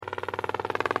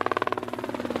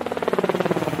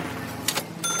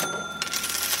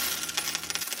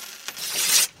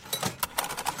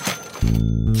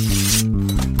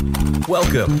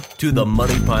Welcome to the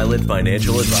Money Pilot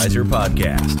Financial Advisor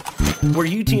Podcast, where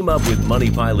you team up with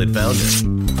Money Pilot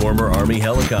founder, former Army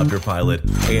helicopter pilot,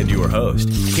 and your host,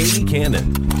 Katie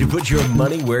Cannon, to put your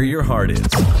money where your heart is.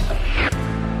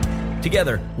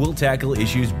 Together, we'll tackle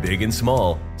issues big and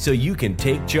small so you can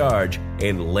take charge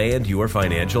and land your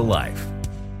financial life.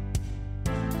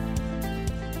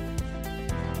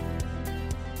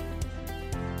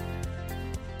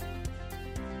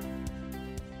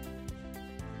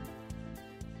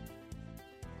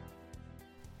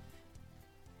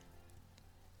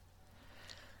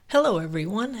 Hello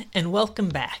everyone, and welcome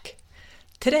back.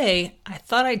 Today, I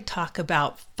thought I'd talk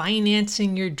about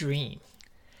financing your dream.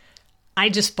 I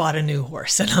just bought a new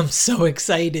horse and I'm so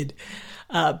excited.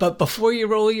 But before you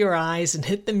roll your eyes and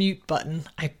hit the mute button,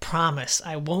 I promise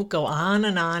I won't go on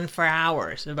and on for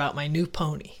hours about my new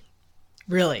pony.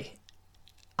 Really,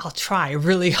 I'll try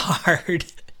really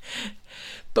hard.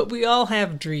 But we all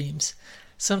have dreams.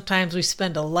 Sometimes we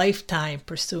spend a lifetime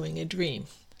pursuing a dream.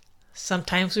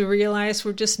 Sometimes we realize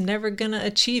we're just never going to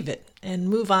achieve it and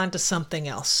move on to something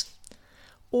else.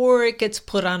 Or it gets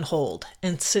put on hold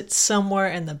and sits somewhere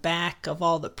in the back of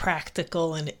all the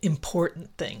practical and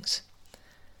important things.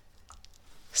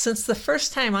 Since the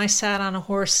first time I sat on a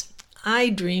horse, I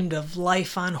dreamed of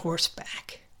life on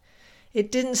horseback. It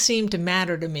didn't seem to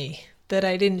matter to me that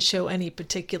I didn't show any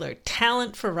particular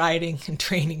talent for riding and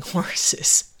training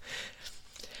horses.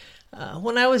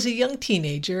 When I was a young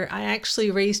teenager, I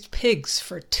actually raised pigs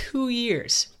for 2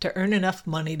 years to earn enough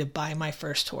money to buy my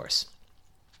first horse.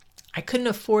 I couldn't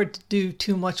afford to do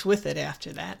too much with it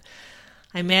after that.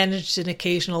 I managed an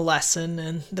occasional lesson,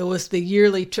 and there was the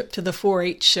yearly trip to the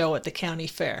 4-H show at the county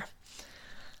fair.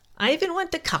 I even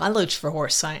went to college for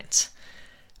horse science.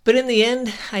 But in the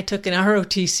end, I took an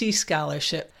ROTC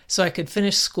scholarship so I could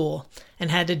finish school and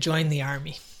had to join the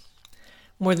Army.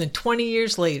 More than 20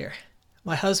 years later,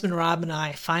 my husband Rob and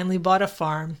I finally bought a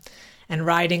farm, and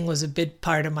riding was a big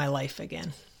part of my life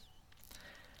again.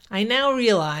 I now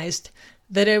realized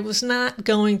that I was not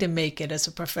going to make it as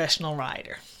a professional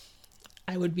rider.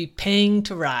 I would be paying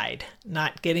to ride,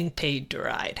 not getting paid to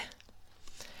ride.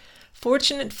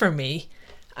 Fortunate for me,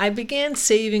 I began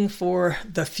saving for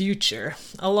the future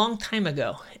a long time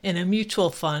ago in a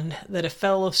mutual fund that a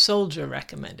fellow soldier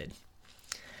recommended.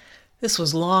 This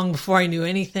was long before I knew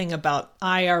anything about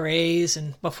IRAs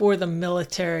and before the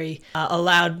military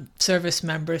allowed service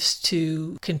members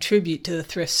to contribute to the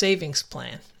thrift savings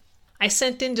plan. I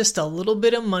sent in just a little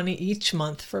bit of money each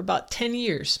month for about 10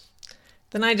 years.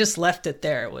 Then I just left it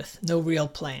there with no real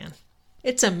plan.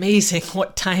 It's amazing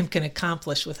what time can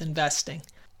accomplish with investing.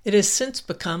 It has since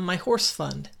become my horse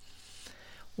fund.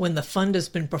 When the fund has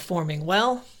been performing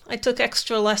well, I took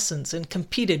extra lessons and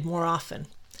competed more often.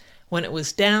 When it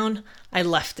was down, I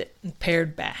left it and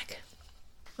pared back.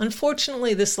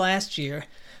 Unfortunately, this last year,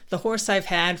 the horse I've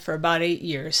had for about 8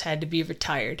 years had to be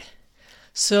retired.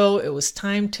 So it was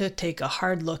time to take a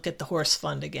hard look at the horse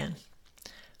fund again.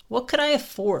 What could I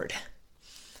afford?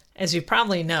 As you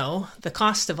probably know, the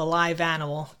cost of a live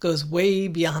animal goes way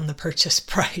beyond the purchase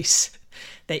price.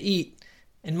 They eat,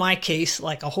 in my case,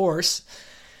 like a horse.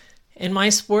 In my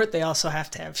sport, they also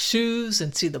have to have shoes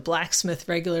and see the blacksmith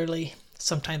regularly.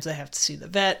 Sometimes they have to see the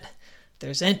vet.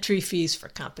 There's entry fees for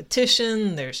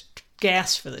competition. There's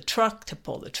gas for the truck to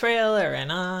pull the trailer,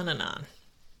 and on and on.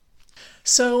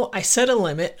 So I set a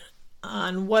limit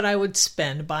on what I would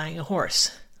spend buying a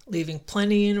horse, leaving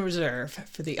plenty in reserve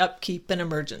for the upkeep and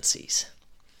emergencies.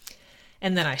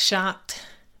 And then I shopped,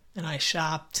 and I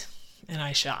shopped, and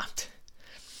I shopped.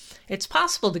 It's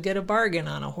possible to get a bargain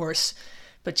on a horse,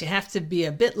 but you have to be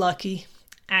a bit lucky,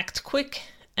 act quick,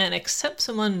 and accept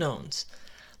some unknowns,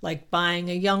 like buying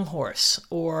a young horse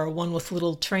or one with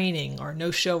little training or no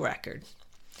show record.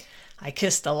 I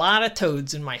kissed a lot of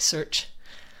toads in my search.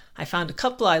 I found a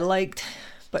couple I liked,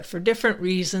 but for different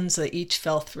reasons they each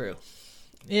fell through.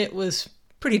 It was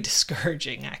pretty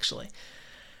discouraging, actually.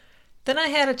 Then I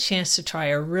had a chance to try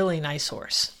a really nice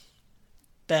horse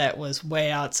that was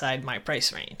way outside my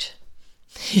price range.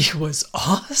 He was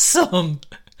awesome!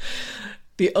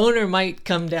 The owner might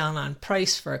come down on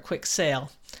price for a quick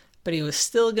sale, but he was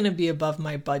still going to be above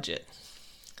my budget.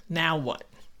 Now what?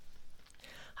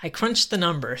 I crunched the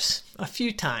numbers a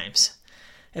few times.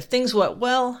 If things went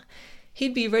well,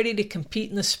 he'd be ready to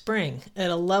compete in the spring at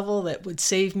a level that would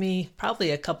save me probably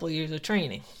a couple years of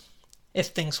training. If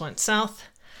things went south,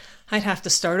 I'd have to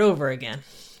start over again.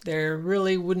 There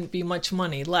really wouldn't be much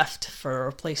money left for a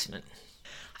replacement.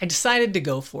 I decided to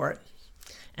go for it,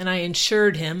 and I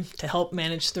insured him to help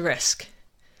manage the risk.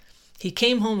 He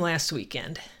came home last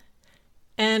weekend,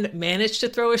 and managed to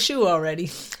throw a shoe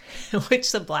already,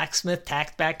 which the blacksmith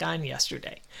tacked back on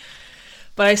yesterday.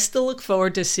 But I still look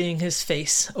forward to seeing his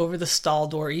face over the stall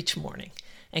door each morning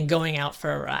and going out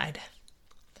for a ride.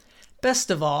 Best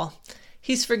of all,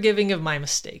 he's forgiving of my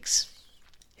mistakes.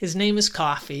 His name is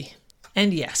Coffee,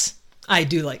 and yes, I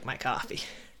do like my coffee.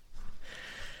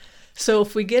 So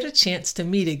if we get a chance to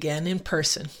meet again in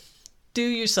person, do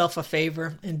yourself a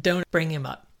favor and don't bring him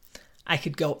up. I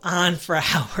could go on for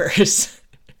hours.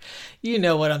 You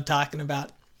know what I'm talking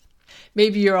about.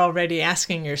 Maybe you're already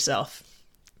asking yourself,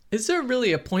 is there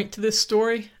really a point to this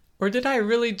story? Or did I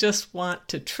really just want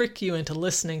to trick you into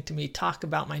listening to me talk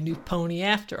about my new pony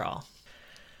after all?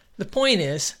 The point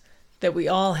is that we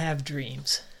all have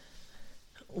dreams.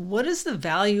 What is the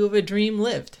value of a dream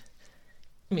lived?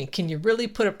 I mean, can you really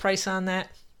put a price on that?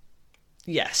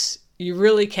 Yes, you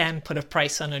really can put a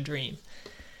price on a dream.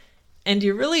 And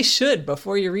you really should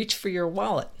before you reach for your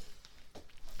wallet.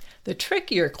 The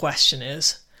trickier question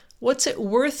is, what's it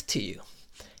worth to you?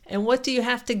 And what do you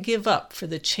have to give up for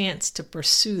the chance to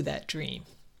pursue that dream?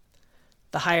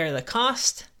 The higher the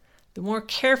cost, the more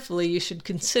carefully you should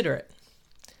consider it.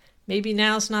 Maybe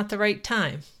now's not the right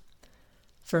time.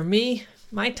 For me,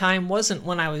 my time wasn't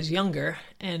when I was younger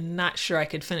and not sure I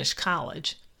could finish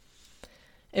college.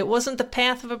 It wasn't the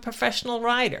path of a professional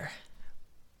rider,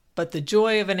 but the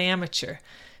joy of an amateur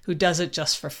who does it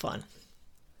just for fun.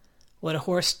 Would a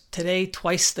horse today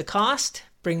twice the cost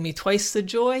bring me twice the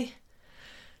joy?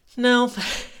 No.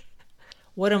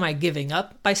 What am I giving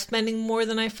up by spending more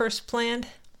than I first planned?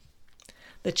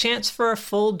 The chance for a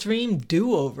full dream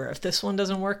do-over if this one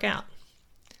doesn't work out.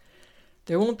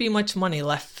 There won't be much money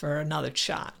left for another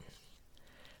shot.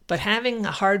 But having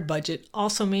a hard budget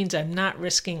also means I'm not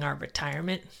risking our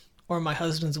retirement or my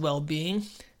husband's well-being.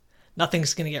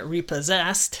 Nothing's going to get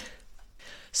repossessed.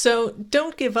 So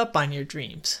don't give up on your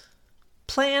dreams.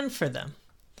 Plan for them.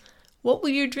 What will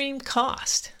your dream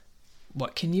cost?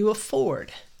 What can you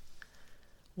afford?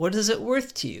 What is it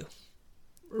worth to you?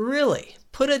 Really,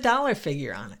 put a dollar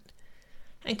figure on it.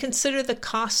 And consider the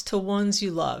cost to ones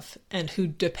you love and who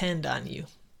depend on you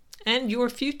and your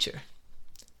future.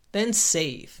 Then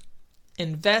save,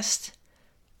 invest,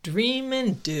 dream,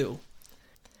 and do.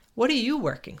 What are you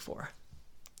working for?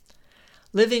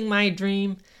 Living my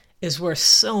dream is worth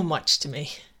so much to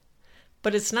me,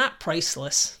 but it's not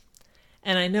priceless.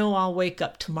 And I know I'll wake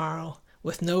up tomorrow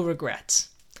with no regrets,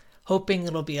 hoping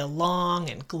it'll be a long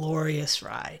and glorious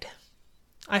ride.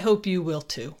 I hope you will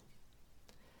too.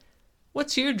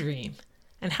 What's your dream,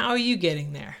 and how are you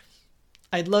getting there?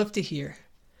 I'd love to hear.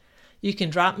 You can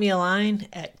drop me a line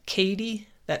at Katie,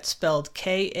 that's spelled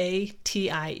Katie,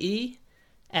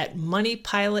 at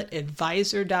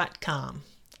moneypilotadvisor.com.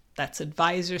 That's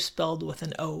advisor spelled with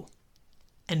an O.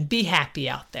 And be happy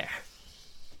out there.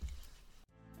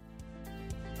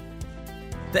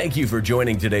 Thank you for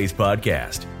joining today's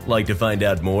podcast. Like to find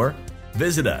out more?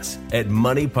 Visit us at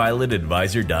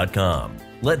moneypilotadvisor.com.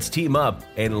 Let's team up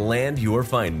and land your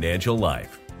financial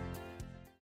life.